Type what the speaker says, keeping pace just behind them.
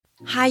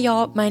Hi,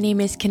 y'all. My name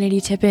is Kennedy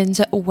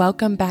Tippins.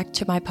 Welcome back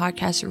to my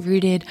podcast,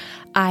 Rooted.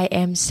 I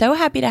am so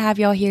happy to have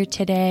y'all here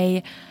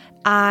today.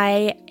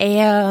 I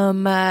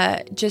am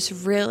I'm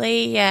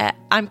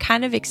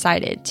kind of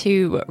excited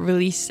to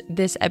release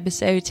this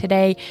episode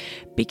today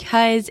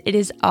because it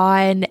is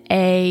on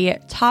a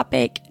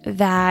topic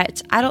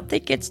that I don't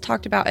think gets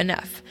talked about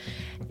enough.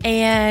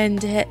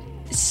 And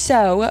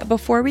so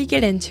before we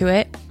get into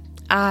it,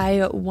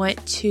 I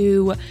want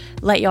to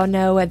let y'all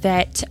know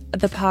that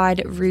the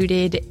pod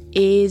Rooted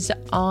is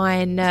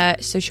on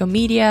social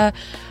media.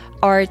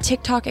 Our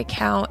TikTok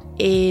account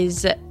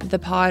is the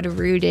pod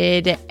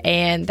Rooted,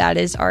 and that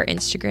is our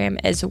Instagram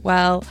as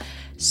well.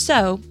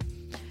 So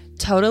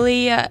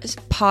totally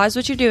pause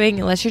what you're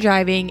doing unless you're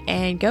driving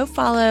and go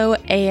follow.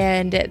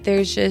 And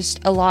there's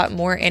just a lot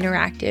more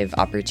interactive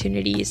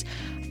opportunities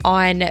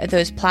on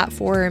those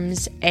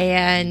platforms.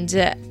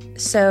 And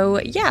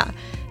so, yeah.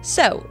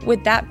 So,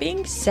 with that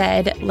being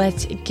said,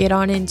 let's get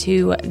on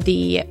into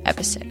the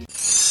episode.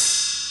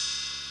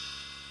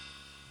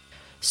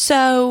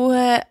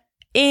 So,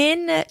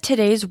 in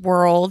today's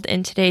world,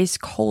 in today's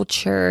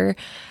culture,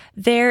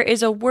 there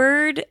is a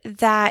word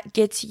that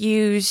gets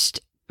used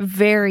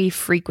very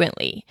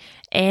frequently.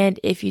 And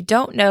if you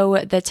don't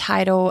know the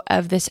title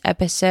of this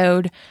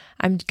episode,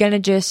 I'm going to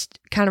just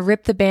kind of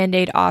rip the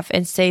Band-Aid off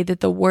and say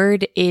that the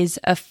word is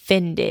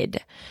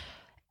offended.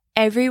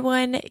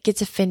 Everyone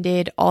gets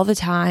offended all the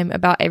time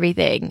about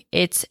everything.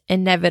 It's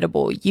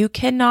inevitable. You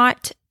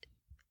cannot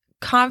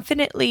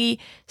confidently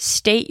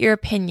state your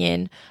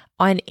opinion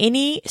on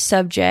any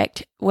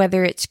subject,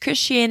 whether it's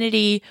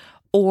Christianity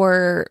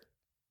or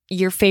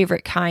your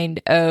favorite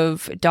kind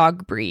of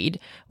dog breed,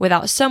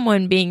 without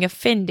someone being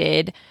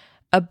offended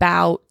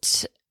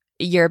about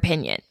your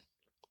opinion.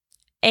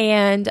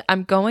 And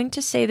I'm going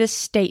to say this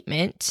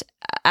statement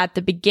at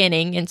the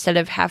beginning instead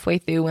of halfway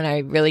through when I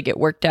really get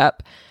worked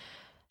up.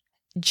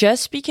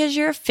 Just because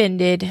you're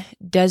offended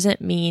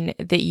doesn't mean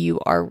that you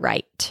are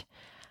right.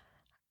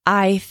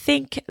 I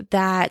think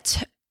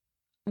that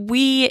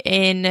we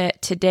in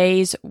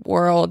today's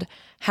world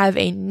have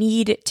a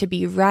need to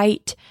be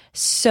right,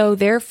 so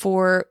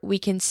therefore we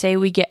can say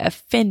we get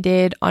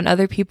offended on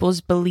other people's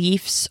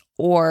beliefs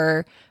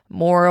or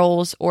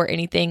morals or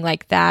anything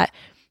like that.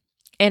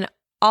 And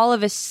all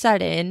of a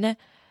sudden,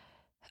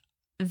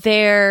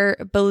 their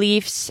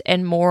beliefs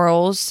and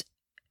morals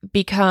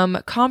become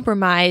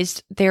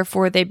compromised,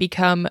 therefore they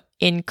become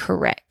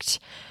incorrect.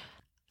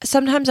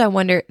 Sometimes I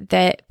wonder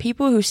that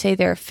people who say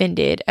they're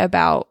offended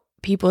about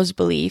people's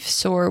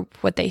beliefs or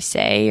what they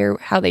say or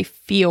how they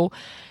feel,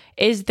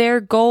 is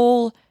their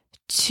goal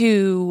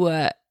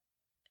to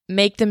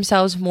make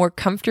themselves more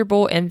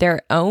comfortable in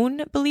their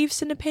own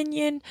beliefs and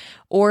opinion,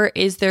 or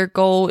is their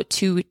goal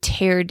to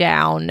tear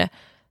down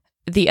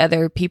the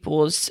other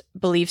people's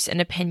beliefs and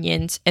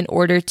opinions in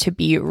order to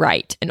be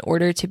right, in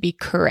order to be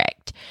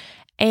correct?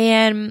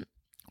 And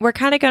we're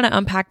kind of going to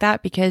unpack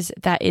that because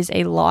that is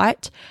a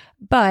lot,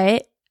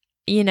 but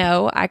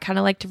I kind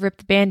of like to rip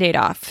the Band-Aid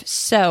off.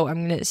 So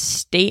I'm going to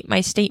state my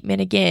statement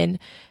again.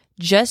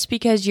 Just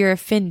because you're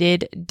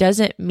offended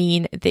doesn't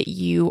mean that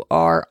you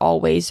are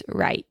always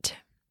right.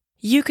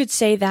 You could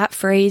say that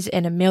phrase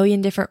in a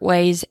million different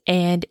ways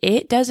and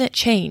it doesn't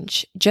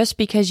change. Just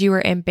because you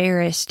are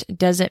embarrassed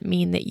doesn't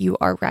mean that you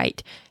are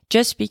right.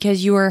 Just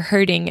because you are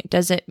hurting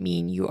doesn't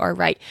mean you are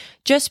right.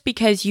 Just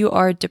because you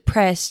are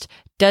depressed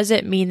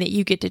doesn't mean that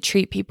you get to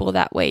treat people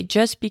that way.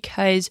 Just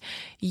because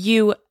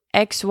you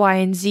X, Y,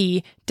 and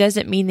Z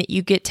doesn't mean that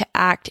you get to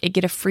act and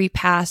get a free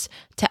pass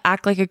to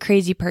act like a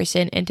crazy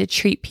person and to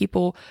treat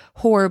people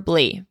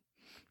horribly.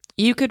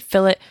 You could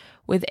fill it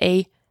with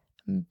a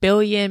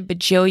billion,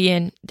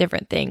 bajillion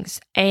different things.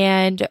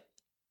 And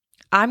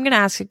I'm going to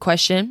ask a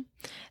question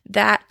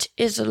that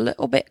is a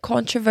little bit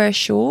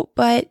controversial,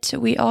 but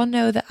we all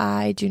know that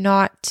I do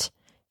not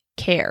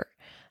care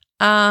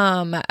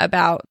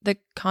about the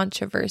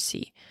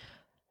controversy.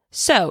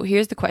 So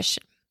here's the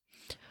question.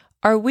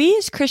 Are we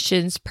as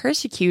Christians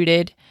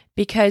persecuted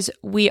because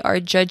we are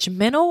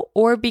judgmental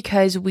or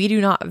because we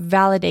do not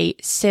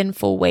validate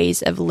sinful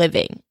ways of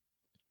living?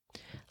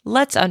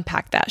 Let's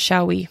unpack that,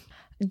 shall we?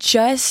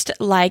 Just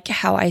like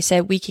how I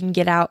said we can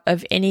get out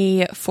of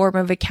any form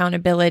of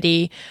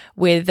accountability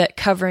with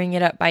covering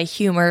it up by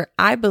humor,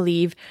 I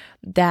believe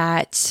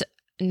that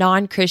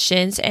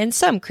non-Christians and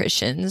some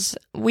Christians,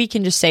 we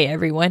can just say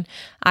everyone,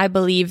 I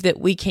believe that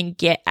we can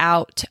get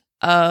out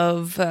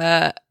of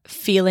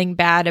feeling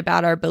bad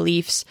about our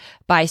beliefs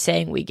by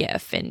saying we get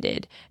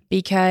offended.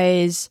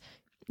 Because,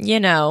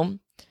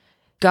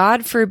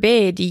 God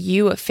forbid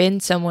you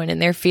offend someone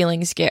and their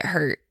feelings get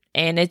hurt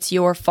and it's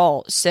your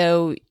fault.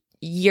 So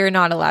you're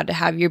not allowed to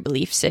have your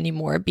beliefs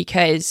anymore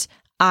because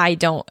I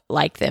don't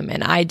like them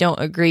and I don't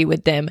agree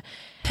with them.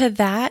 To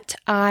that,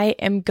 I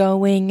am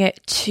going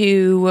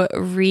to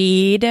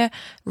read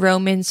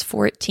Romans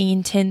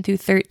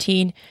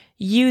 14:10-13.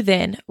 You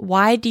then,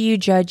 why do you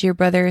judge your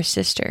brother or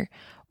sister?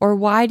 Or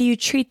why do you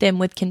treat them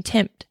with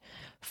contempt?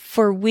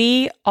 For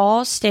we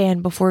all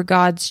stand before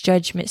God's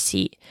judgment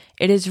seat.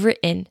 It is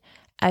written,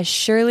 As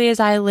surely as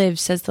I live,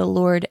 says the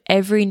Lord,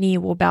 every knee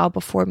will bow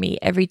before me,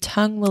 every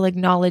tongue will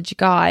acknowledge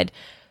God.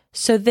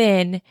 So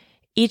then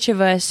each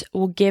of us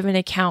will give an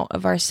account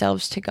of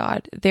ourselves to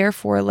God.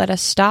 Therefore, let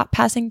us stop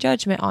passing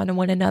judgment on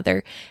one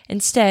another.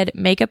 Instead,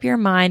 make up your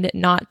mind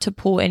not to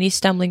pull any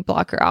stumbling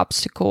block or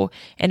obstacle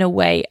in a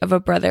way of a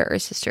brother or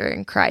sister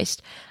in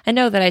Christ. I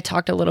know that I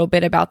talked a little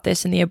bit about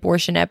this in the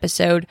abortion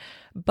episode,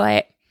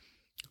 but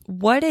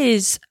what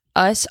is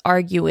us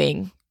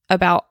arguing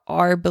about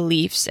our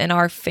beliefs and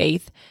our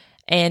faith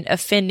and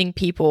offending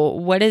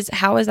people?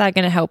 How is that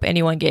going to help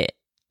anyone get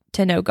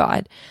to know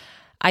God?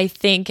 I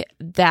think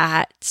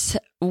that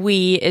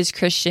we as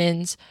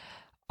Christians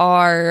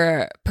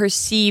are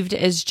perceived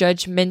as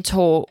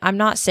judgmental. I'm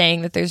not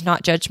saying that there's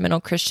not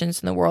judgmental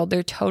Christians in the world.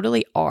 There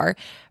totally are.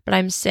 But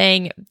I'm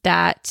saying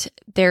that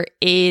there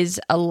is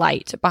a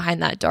light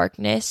behind that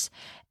darkness.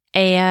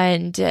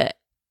 And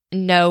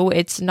no,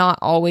 it's not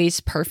always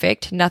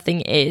perfect.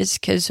 Nothing is,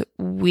 because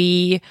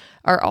we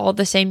are all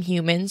the same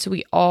humans.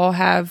 We all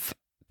have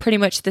pretty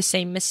much the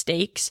same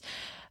mistakes.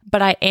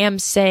 But I am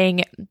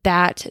saying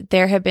that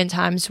there have been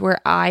times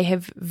where I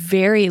have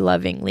very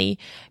lovingly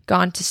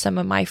gone to some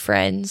of my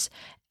friends,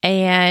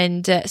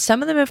 and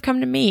some of them have come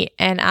to me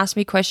and asked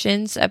me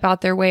questions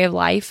about their way of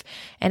life,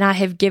 and I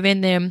have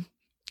given them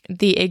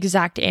the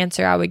exact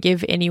answer I would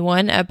give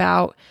anyone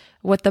about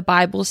what the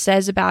Bible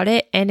says about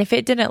it. And if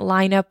it didn't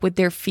line up with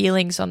their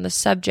feelings on the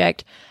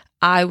subject,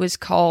 I was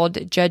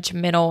called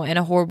judgmental and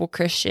a horrible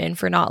Christian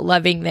for not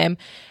loving them.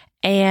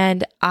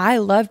 And I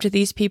loved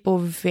these people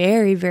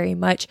very, very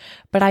much,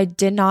 but I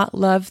did not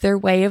love their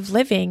way of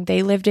living.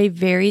 They lived a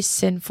very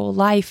sinful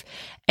life.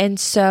 And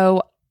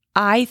so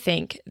I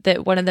think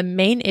that one of the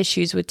main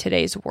issues with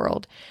today's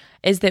world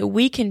is that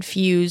we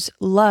confuse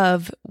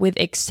love with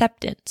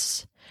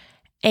acceptance.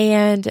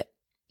 And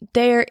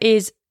there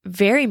is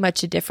very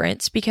much a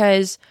difference,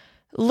 because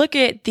look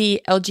at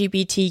the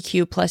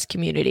LGBTQ plus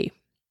community.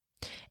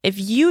 If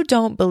you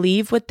don't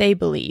believe what they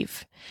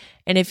believe,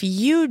 and if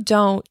you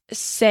don't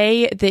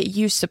say that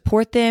you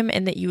support them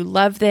and that you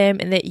love them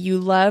and that you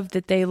love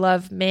that they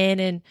love men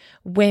and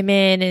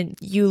women and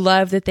you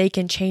love that they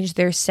can change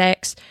their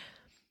sex,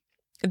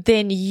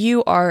 then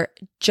you are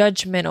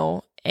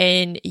judgmental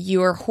and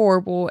you are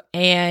horrible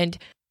and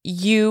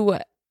you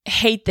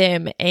hate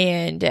them,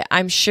 and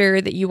I'm sure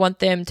that you want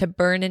them to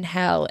burn in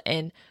hell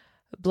and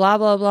blah,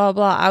 blah, blah,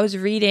 blah. I was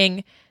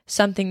reading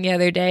something the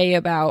other day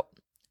about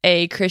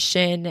a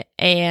Christian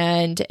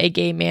and a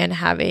gay man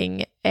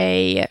having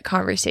a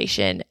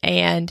conversation,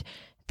 and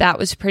that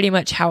was pretty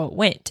much how it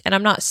went. And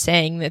I'm not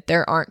saying that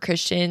there aren't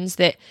Christians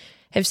that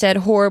have said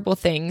horrible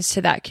things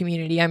to that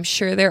community. I'm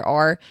sure there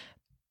are,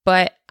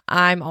 but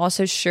I'm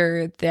also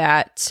sure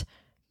that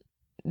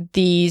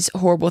these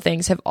horrible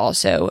things have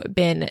also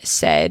been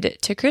said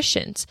to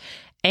Christians,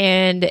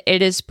 and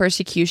it is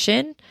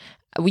persecution.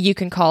 You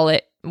can call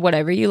it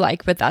whatever you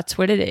like, but that's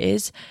what it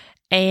is.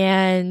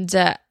 And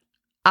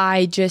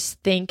I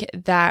just think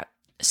that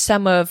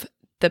some of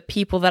the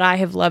people that I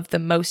have loved the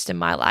most in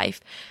my life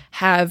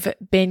have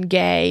been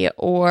gay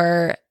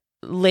or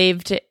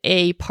lived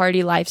a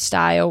party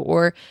lifestyle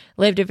or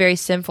lived a very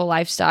sinful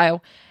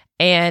lifestyle.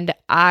 And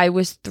I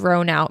was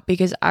thrown out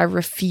because I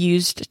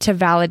refused to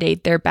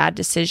validate their bad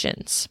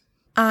decisions.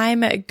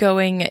 I'm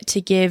going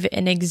to give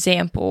an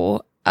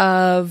example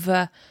of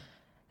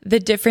the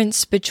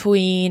difference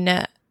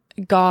between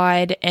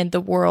God and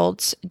the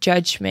world's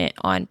judgment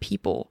on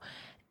people.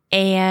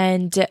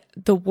 And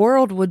the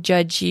world will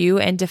judge you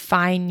and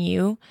define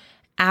you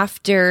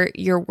after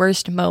your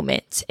worst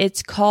moments.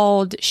 It's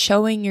called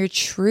showing your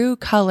true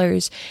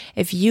colors.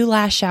 If you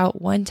lash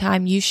out one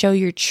time, you show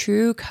your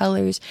true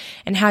colors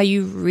and how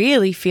you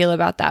really feel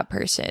about that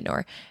person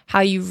or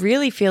how you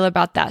really feel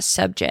about that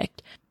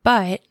subject.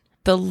 But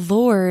the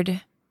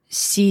Lord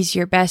sees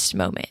your best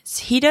moments.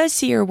 He does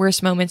see your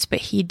worst moments, but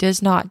He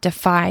does not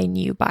define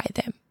you by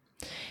them.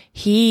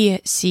 He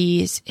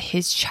sees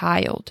His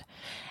child.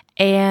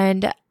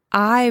 And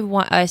I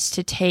want us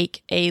to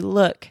take a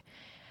look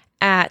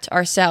at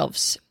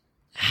ourselves.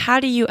 How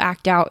do you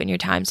act out in your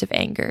times of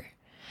anger?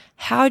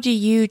 How do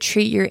you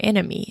treat your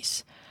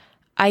enemies?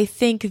 I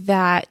think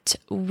that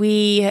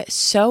we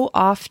so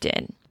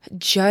often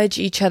judge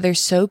each other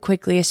so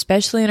quickly,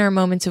 especially in our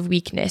moments of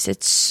weakness.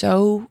 It's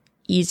so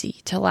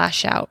easy to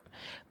lash out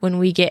when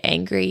we get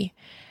angry.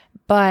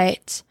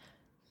 But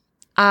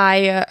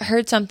I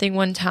heard something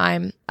one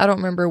time, I don't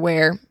remember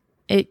where.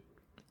 It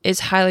is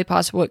highly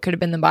possible it could have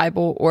been the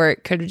Bible, or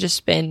it could have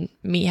just been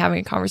me having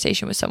a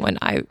conversation with someone.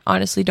 I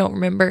honestly don't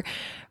remember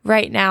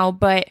right now,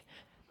 but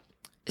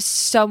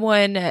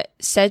someone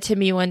said to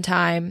me one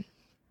time,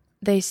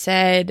 they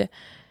said,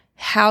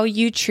 how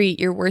you treat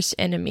your worst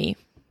enemy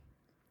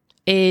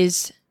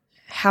is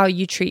how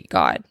you treat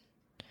God,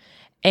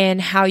 and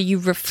how you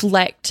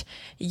reflect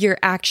your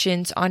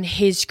actions on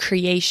His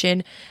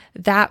creation.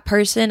 That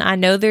person, I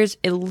know there's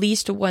at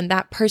least one,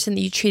 that person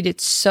that you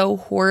treated so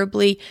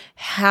horribly,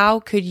 how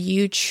could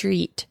you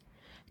treat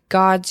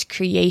God's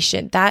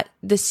creation? That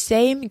the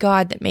same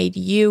God that made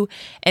you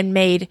and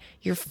made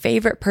your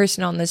favorite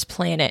person on this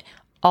planet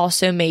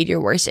also made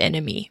your worst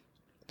enemy.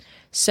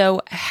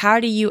 So how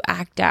do you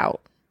act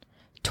out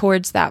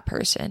towards that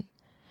person?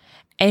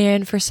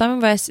 And for some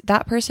of us,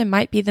 that person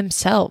might be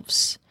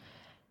themselves.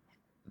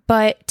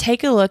 But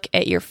take a look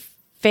at your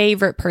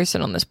favorite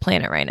person on this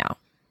planet right now.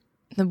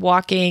 The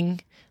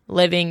walking,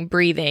 living,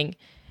 breathing.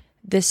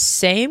 The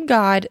same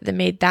God that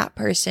made that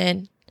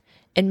person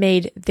and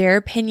made their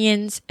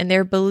opinions and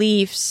their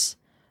beliefs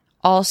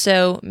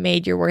also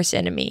made your worst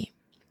enemy.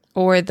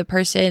 Or the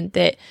person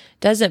that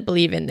doesn't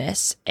believe in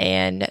this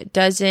and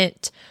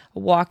doesn't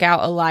walk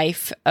out a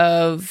life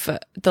of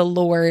the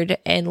Lord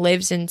and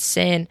lives in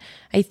sin.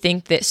 I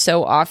think that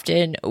so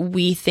often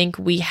we think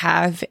we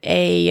have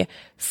a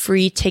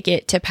free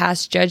ticket to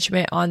pass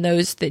judgment on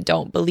those that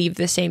don't believe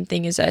the same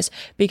thing as us,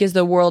 because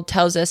the world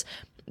tells us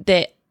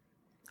that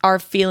our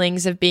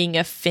feelings of being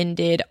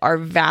offended are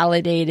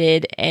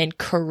validated and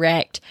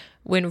correct,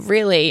 when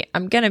really,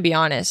 I'm going to be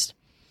honest,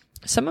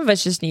 some of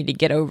us just need to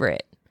get over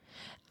it.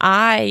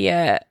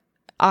 I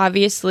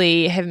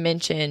obviously have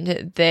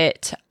mentioned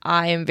that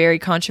I am very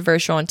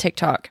controversial on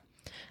TikTok.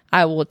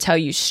 I will tell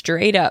you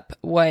straight up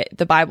what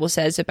the Bible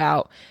says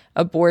about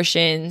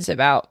abortions,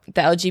 about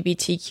the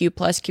LGBTQ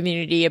plus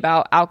community,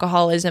 about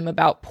alcoholism,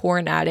 about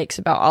porn addicts,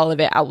 about all of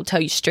it. I will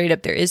tell you straight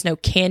up, there is no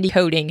candy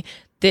coating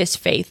this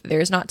faith. There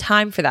is not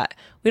time for that.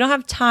 We don't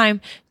have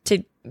time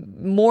to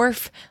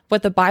morph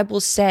what the Bible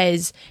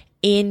says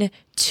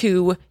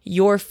into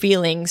your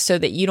feelings so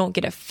that you don't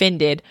get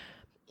offended.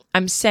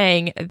 I'm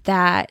saying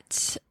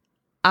that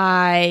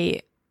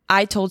I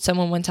told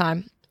someone one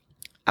time,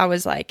 I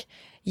was like,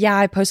 yeah,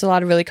 I post a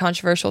lot of really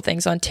controversial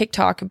things on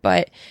TikTok,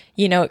 but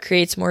it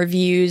creates more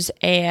views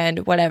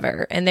and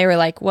whatever. And they were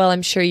like, well,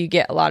 I'm sure you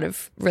get a lot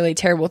of really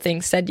terrible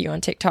things said to you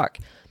on TikTok.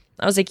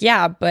 I was like,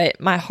 yeah, but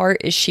my heart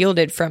is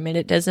shielded from it.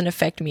 It doesn't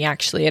affect me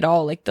actually at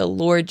all. Like the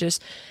Lord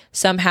just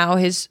somehow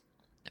has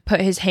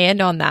put his hand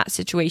on that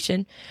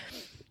situation.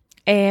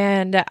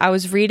 And I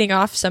was reading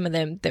off some of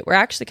them that were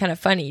actually kind of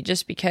funny,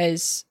 just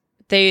because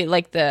they,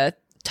 like, the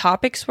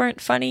topics weren't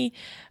funny,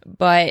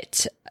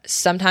 but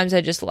sometimes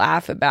I just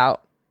laugh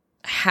about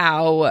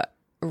how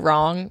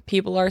wrong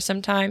people are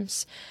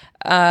sometimes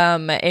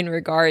in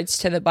regards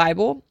to the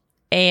Bible.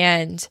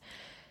 And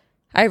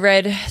I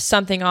read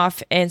something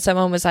off and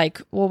someone was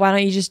like, well, why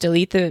don't you just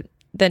delete the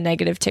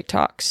negative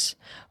TikToks?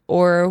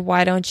 Or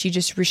why don't you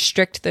just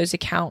restrict those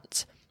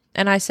accounts?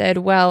 And I said,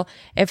 well,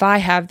 if I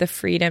have the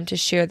freedom to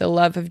share the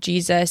love of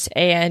Jesus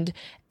and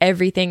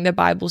everything the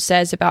Bible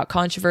says about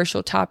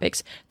controversial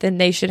topics, then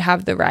they should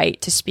have the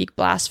right to speak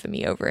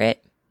blasphemy over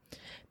it.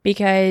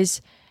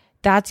 Because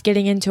that's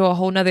getting into a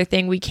whole nother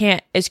thing. We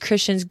can't, as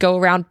Christians, go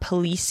around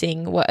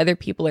policing what other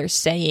people are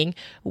saying.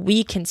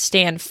 We can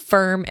stand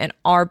firm in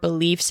our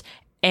beliefs,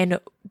 and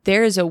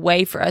there is a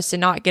way for us to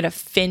not get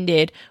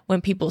offended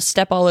when people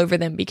step all over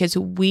them, because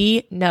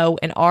we know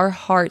in our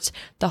hearts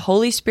the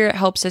Holy Spirit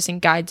helps us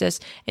and guides us,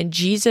 and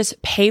Jesus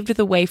paved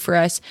the way for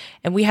us,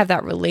 and we have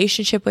that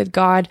relationship with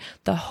God,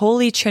 the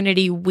Holy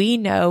Trinity. We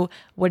know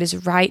what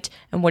is right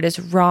and what is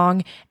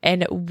wrong,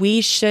 and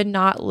we should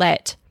not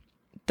let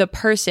the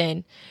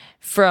person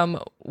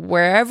from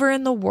wherever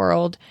in the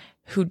world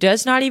who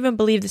does not even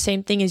believe the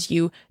same thing as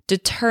you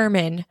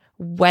determine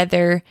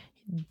whether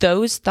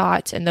those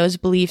thoughts and those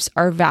beliefs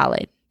are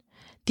valid.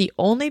 The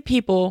only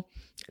people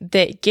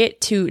that get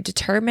to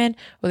determine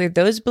whether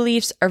those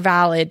beliefs are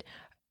valid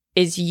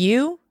is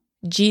you,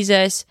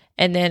 Jesus,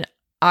 and then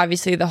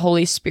obviously the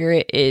Holy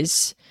Spirit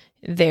is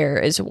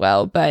there as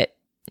well. But,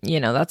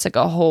 that's like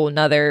a whole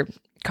nother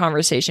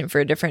conversation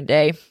for a different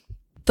day.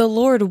 The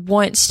Lord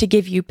wants to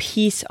give you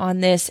peace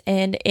on this.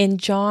 And in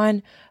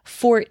John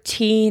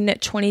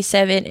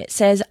 14:27, it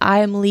says, I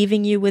am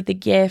leaving you with a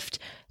gift,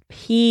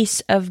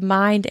 peace of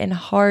mind and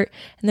heart.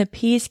 And the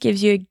peace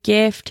gives you a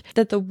gift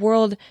that the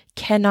world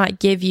cannot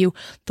give you.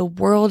 The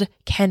world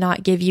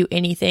cannot give you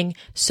anything.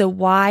 So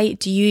why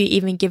do you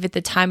even give it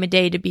the time of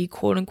day to be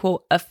quote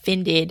unquote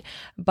offended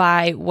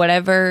by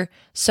whatever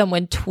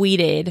someone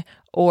tweeted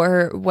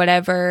or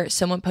whatever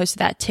someone posted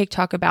that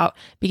TikTok about?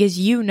 Because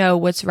you know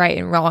what's right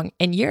and wrong,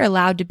 and you're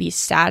allowed to be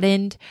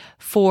saddened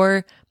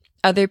for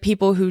other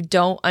people who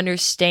don't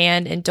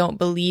understand and don't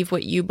believe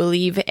what you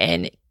believe.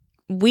 And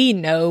we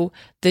know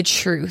the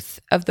truth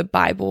of the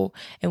Bible,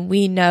 and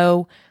we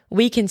know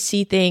we can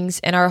see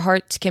things and our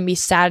hearts can be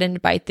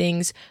saddened by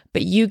things,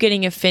 but you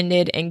getting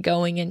offended and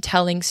going and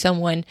telling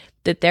someone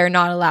that they're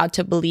not allowed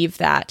to believe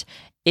that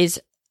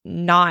is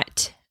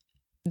not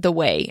the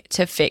way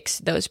to fix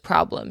those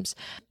problems.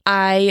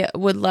 I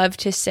would love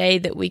to say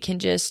that we can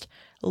just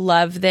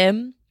love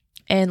them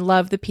and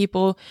love the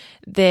people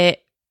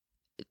that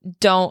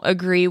don't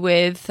agree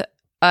with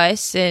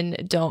us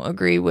and don't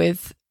agree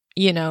with,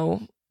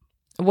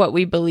 what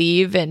we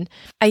believe. And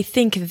I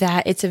think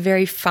that it's a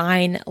very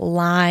fine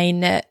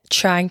line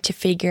trying to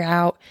figure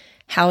out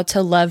how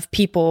to love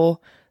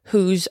people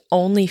whose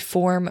only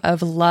form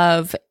of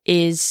love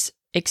is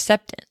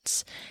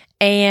acceptance.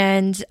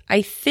 And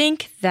I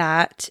think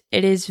that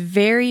it is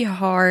very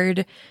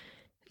hard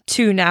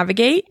to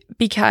navigate,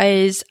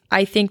 because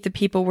I think the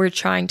people we're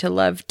trying to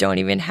love don't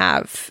even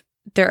have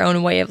their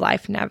own way of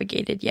life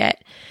navigated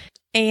yet.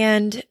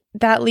 And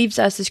that leaves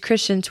us as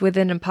Christians with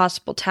an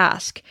impossible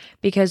task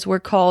because we're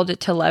called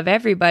to love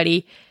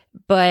everybody,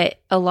 but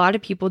a lot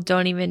of people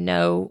don't even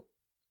know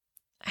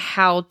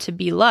how to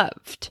be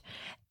loved.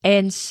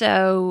 And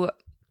so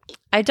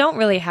I don't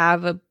really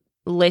have a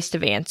list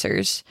of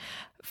answers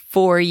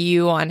for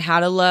you on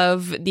how to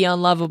love the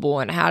unlovable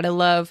and how to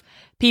love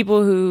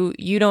people who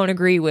you don't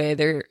agree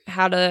with, or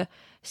how to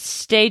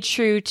stay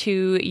true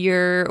to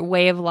your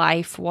way of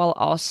life while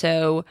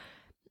also,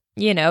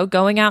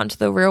 going out into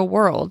the real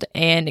world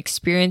and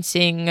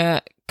experiencing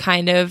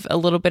kind of a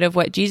little bit of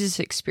what Jesus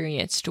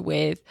experienced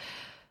with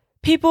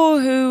people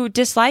who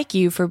dislike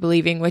you for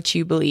believing what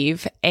you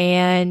believe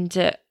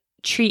and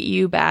treat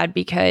you bad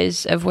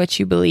because of what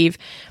you believe.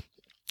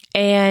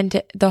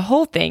 And the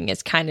whole thing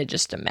is kind of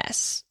just a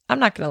mess. I'm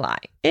not going to lie.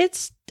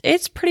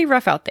 It's pretty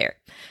rough out there.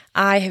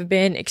 I have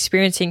been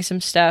experiencing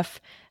some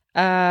stuff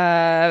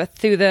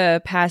through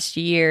the past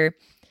year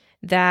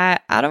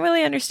that I don't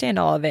really understand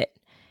all of it.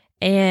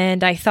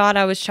 And I thought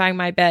I was trying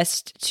my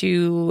best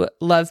to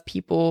love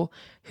people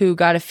who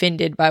got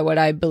offended by what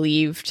I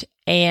believed.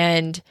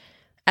 And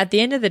at the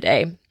end of the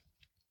day,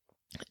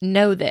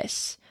 know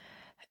this: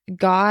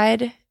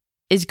 God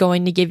is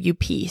going to give you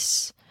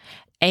peace.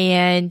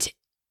 And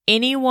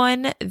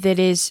anyone that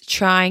is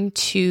trying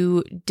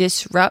to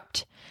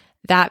disrupt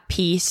that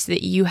peace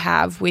that you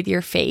have with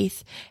your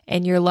faith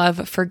and your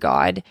love for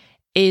God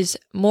is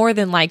more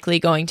than likely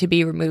going to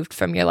be removed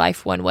from your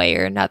life one way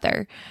or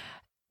another.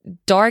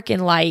 Dark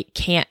and light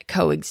can't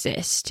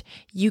coexist.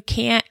 You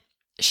can't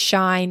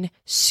shine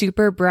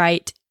super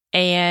bright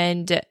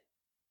and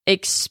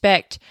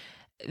expect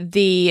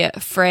the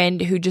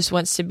friend who just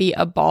wants to be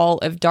a ball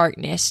of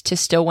darkness to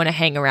still want to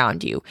hang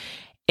around you.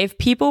 If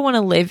people want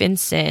to live in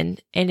sin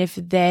and if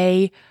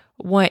they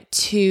want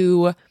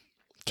to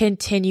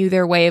continue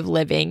their way of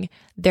living,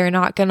 they're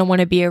not going to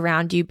want to be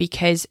around you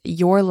because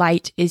your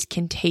light is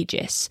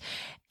contagious.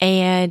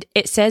 And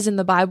it says in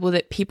the Bible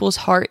that people's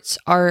hearts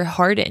are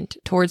hardened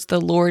towards the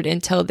Lord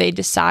until they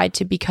decide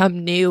to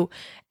become new.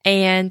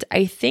 And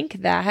I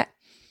think that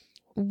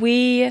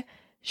we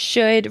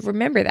should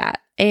remember that.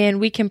 And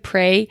we can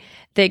pray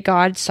that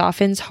God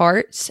softens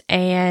hearts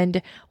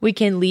and we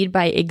can lead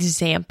by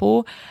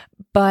example.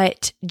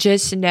 But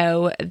just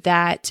know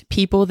that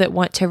people that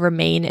want to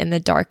remain in the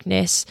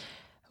darkness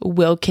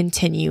will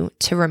continue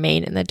to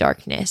remain in the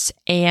darkness.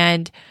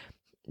 And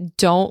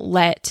don't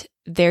let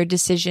their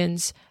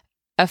decisions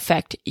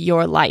affect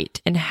your light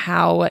and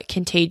how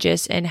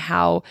contagious and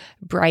how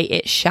bright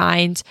it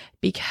shines,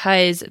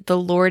 because the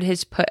Lord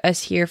has put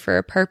us here for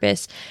a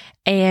purpose,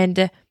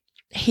 and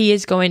He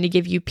is going to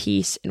give you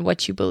peace in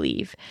what you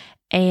believe.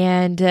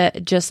 And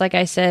just like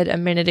I said a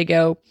minute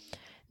ago,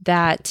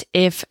 that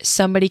if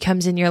somebody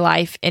comes in your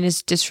life and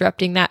is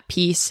disrupting that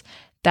peace,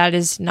 that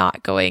is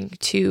not going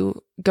to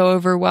go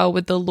over well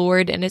with the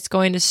Lord, and it's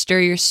going to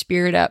stir your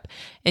spirit up.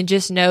 And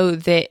just know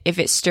that if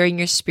it's stirring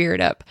your spirit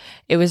up,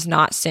 it was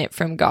not sent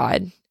from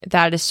God.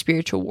 That is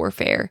spiritual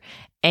warfare.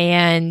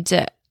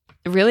 And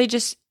really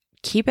just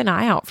keep an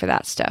eye out for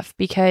that stuff,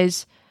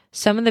 because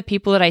some of the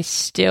people that I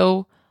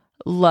still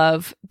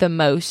love the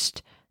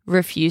most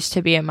refuse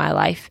to be in my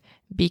life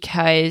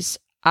because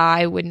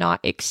I would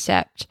not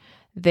accept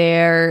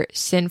their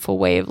sinful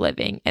way of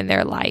living in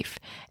their life.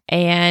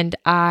 And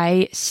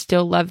I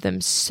still love them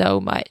so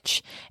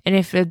much. And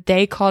if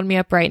they called me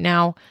up right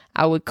now,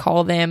 I would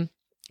call them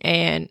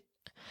and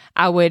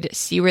I would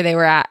see where they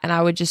were at, and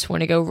I would just want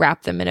to go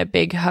wrap them in a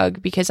big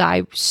hug, because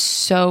I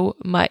so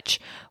much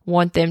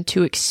want them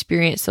to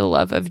experience the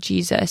love of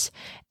Jesus.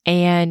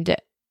 And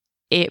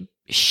it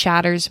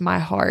shatters my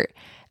heart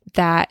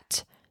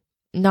that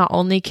not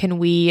only can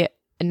we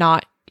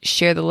not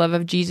share the love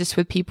of Jesus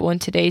with people in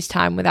today's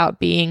time without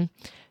being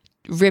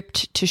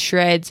ripped to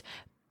shreds,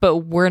 but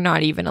we're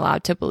not even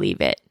allowed to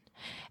believe it.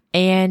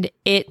 And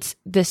it's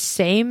the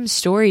same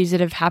stories that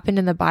have happened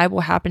in the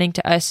Bible happening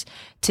to us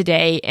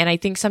today. And I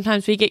think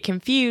sometimes we get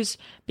confused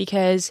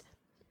because,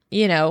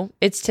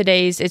 it's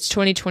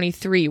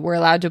 2023. We're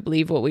allowed to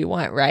believe what we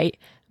want, right?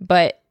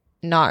 But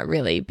not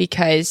really,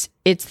 because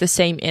it's the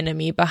same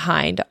enemy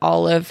behind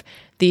all of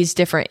these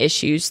different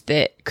issues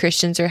that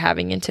Christians are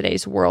having in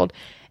today's world.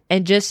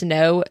 And just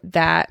know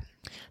that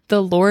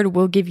the Lord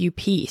will give you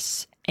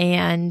peace.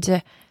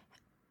 And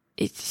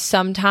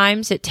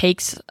sometimes it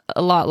takes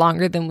a lot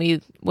longer than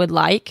we would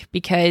like,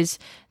 because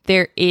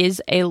there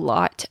is a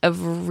lot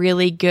of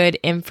really good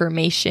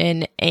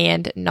information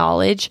and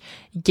knowledge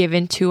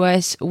given to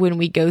us when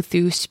we go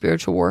through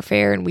spiritual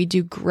warfare, and we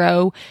do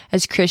grow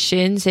as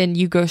Christians and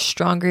you go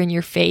stronger in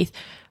your faith.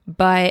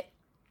 But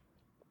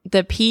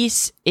the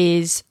peace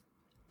is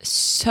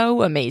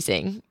so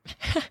amazing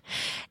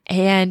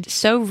and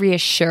so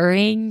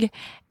reassuring.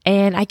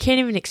 And I can't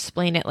even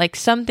explain it. Like,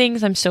 some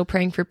things I'm still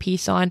praying for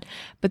peace on,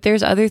 but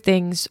there's other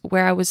things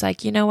where I was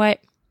like, you know what?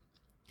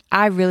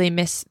 I really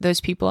miss those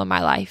people in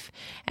my life,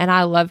 and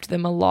I loved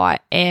them a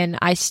lot, and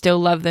I still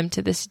love them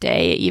to this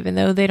day. Even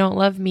though they don't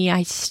love me,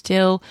 I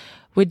still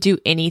would do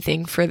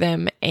anything for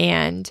them.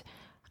 And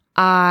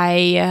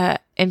I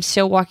am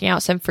still walking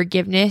out some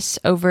forgiveness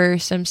over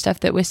some stuff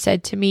that was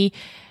said to me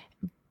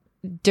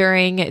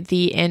during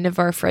the end of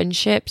our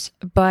friendships,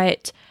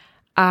 but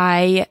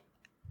I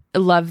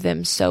love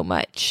them so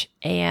much,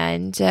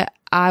 and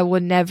I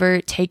will never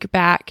take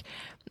back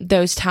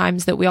those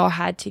times that we all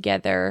had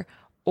together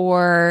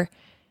or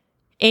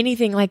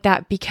anything like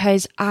that,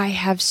 because I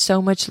have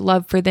so much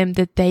love for them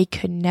that they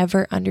could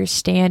never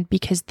understand,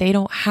 because they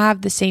don't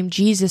have the same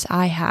Jesus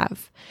I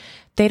have.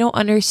 They don't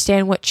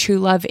understand what true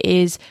love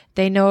is.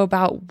 They know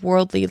about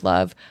worldly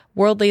love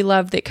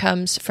that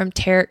comes from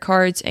tarot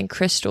cards and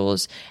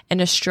crystals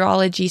and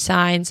astrology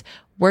signs.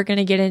 We're going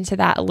to get into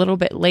that a little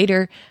bit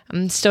later.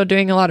 I'm still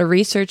doing a lot of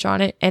research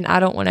on it, and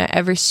I don't want to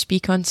ever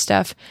speak on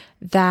stuff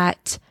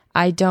that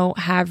I don't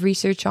have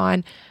research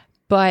on.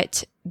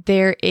 But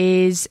there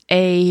is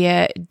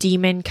a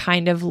demon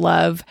kind of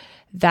love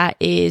that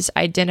is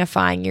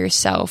identifying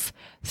yourself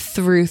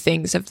through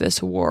things of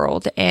this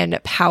world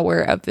and power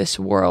of this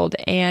world.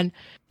 And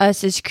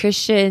us as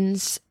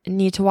Christians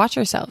need to watch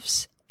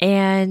ourselves.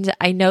 And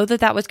I know that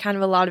that was kind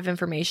of a lot of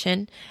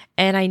information.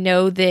 And I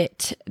know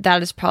that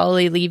that is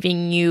probably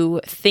leaving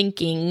you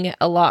thinking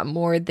a lot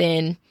more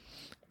than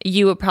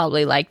you would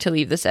probably like to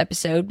leave this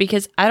episode,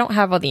 because I don't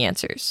have all the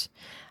answers.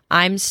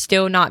 I'm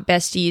still not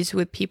besties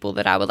with people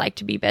that I would like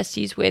to be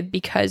besties with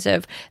because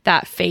of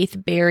that faith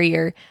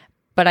barrier.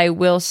 But I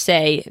will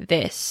say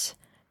this: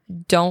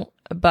 don't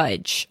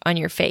budge on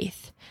your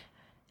faith.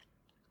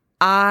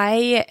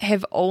 I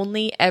have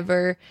only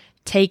ever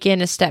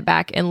taken a step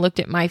back and looked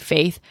at my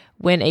faith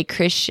when a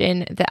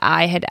Christian that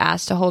I had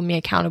asked to hold me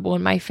accountable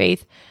in my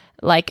faith,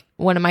 like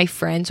one of my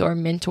friends or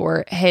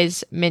mentor,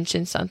 has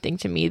mentioned something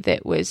to me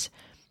that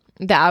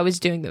I was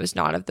doing that was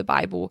not of the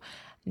Bible.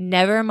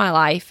 Never in my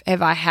life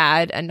have I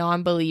had a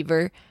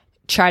non-believer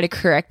try to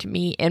correct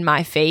me in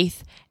my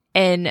faith,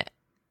 and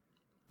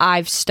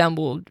I've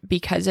stumbled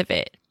because of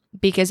it.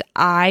 Because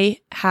I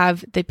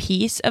have the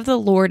peace of the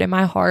Lord in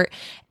my heart,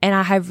 and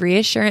I have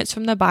reassurance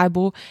from the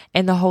Bible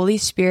and the Holy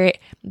Spirit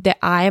that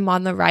I am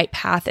on the right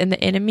path, and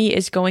the enemy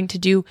is going to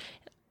do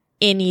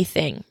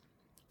anything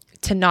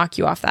to knock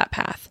you off that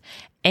path.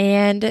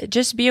 And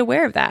just be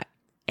aware of that.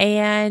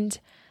 And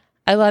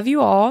I love you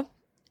all,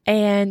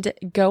 and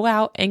go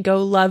out and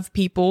go love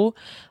people.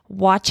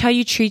 Watch how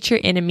you treat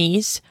your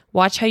enemies.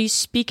 Watch how you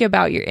speak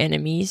about your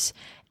enemies,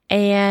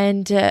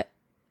 and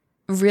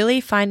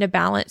really find a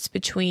balance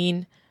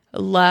between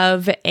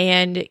love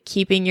and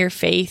keeping your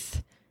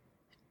faith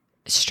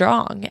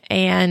strong.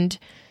 And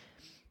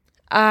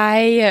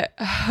I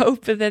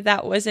hope that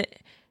that wasn't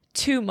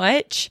too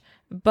much,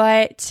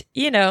 but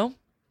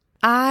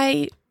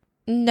I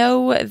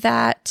know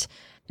that,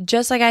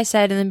 just like I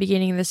said in the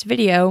beginning of this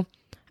video,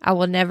 I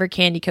will never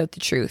candy coat the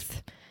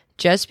truth.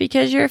 Just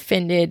because you're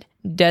offended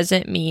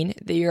doesn't mean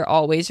that you're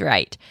always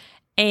right.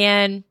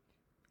 And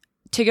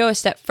to go a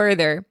step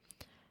further,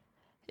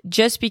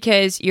 just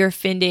because you're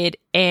offended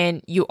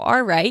and you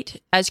are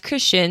right, as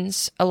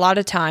Christians, a lot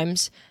of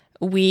times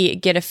we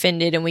get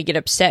offended and we get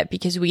upset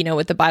because we know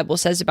what the Bible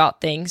says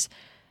about things.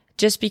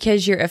 Just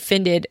because you're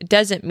offended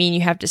doesn't mean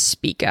you have to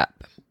speak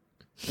up.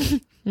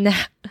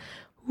 Now,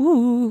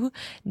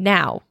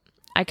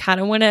 I kind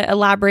of want to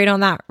elaborate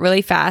on that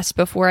really fast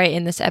before I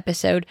end this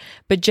episode.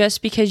 But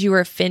just because you are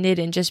offended,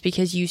 and just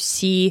because you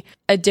see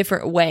a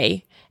different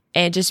way,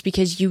 and just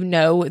because you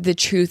know the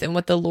truth and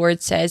what the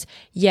Lord says,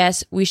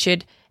 yes, we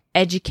should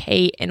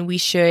educate and we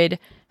should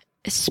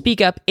speak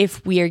up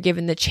if we are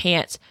given the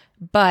chance.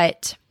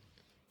 But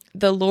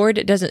the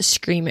Lord doesn't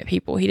scream at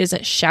people. He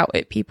doesn't shout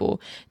at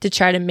people to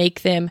try to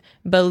make them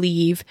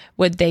believe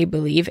what they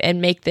believe and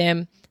make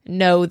them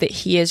know that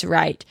He is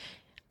right.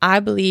 I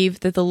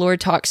believe that the Lord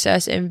talks to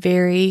us in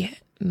very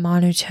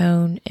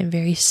monotone and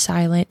very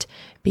silent,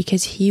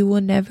 because He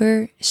will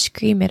never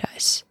scream at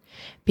us,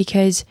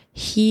 because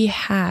He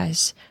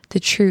has the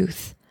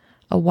truth.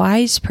 A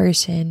wise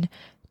person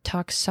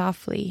talks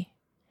softly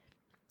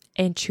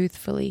and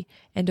truthfully,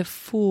 and a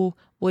fool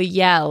will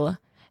yell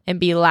and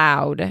be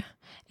loud.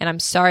 And I'm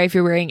sorry if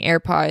you're wearing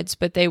AirPods,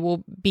 but they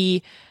will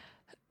be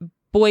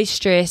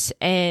boisterous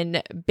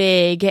and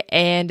big,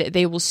 and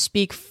they will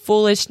speak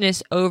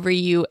foolishness over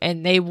you,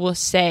 and they will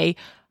say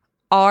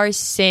our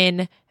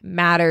sin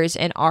matters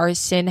and our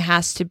sin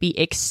has to be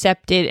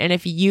accepted, and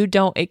if you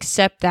don't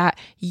accept that,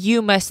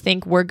 you must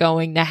think we're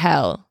going to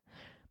hell.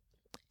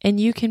 And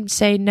you can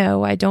say,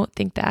 no, I don't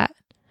think that.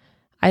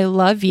 I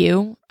love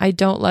you. I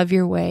don't love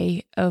your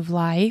way of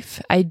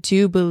life. I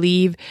do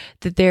believe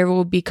that there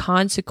will be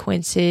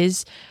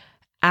consequences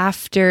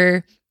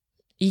after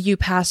you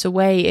pass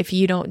away if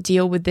you don't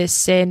deal with this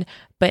sin,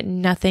 but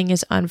nothing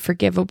is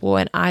unforgivable,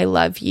 and I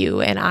love you,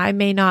 and I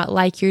may not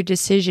like your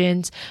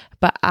decisions,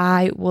 but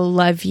I will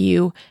love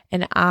you,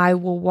 and I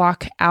will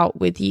walk out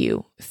with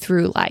you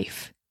through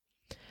life.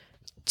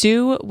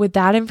 Do with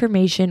that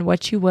information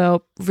what you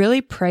will.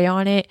 Really pray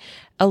on it.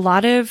 A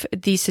lot of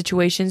these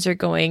situations are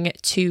going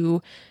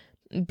to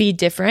be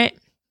different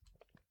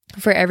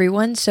for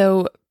everyone.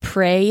 So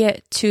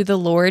pray to the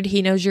Lord.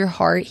 He knows your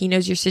heart. He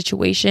knows your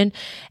situation,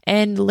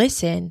 and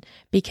listen,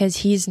 because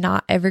he's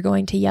not ever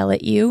going to yell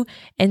at you.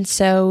 And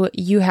so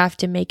you have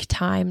to make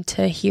time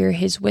to hear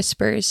his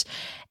whispers.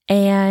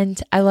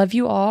 And I love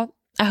you all.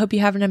 I hope you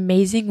have an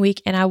amazing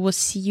week, and I will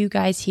see you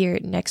guys here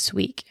next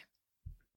week.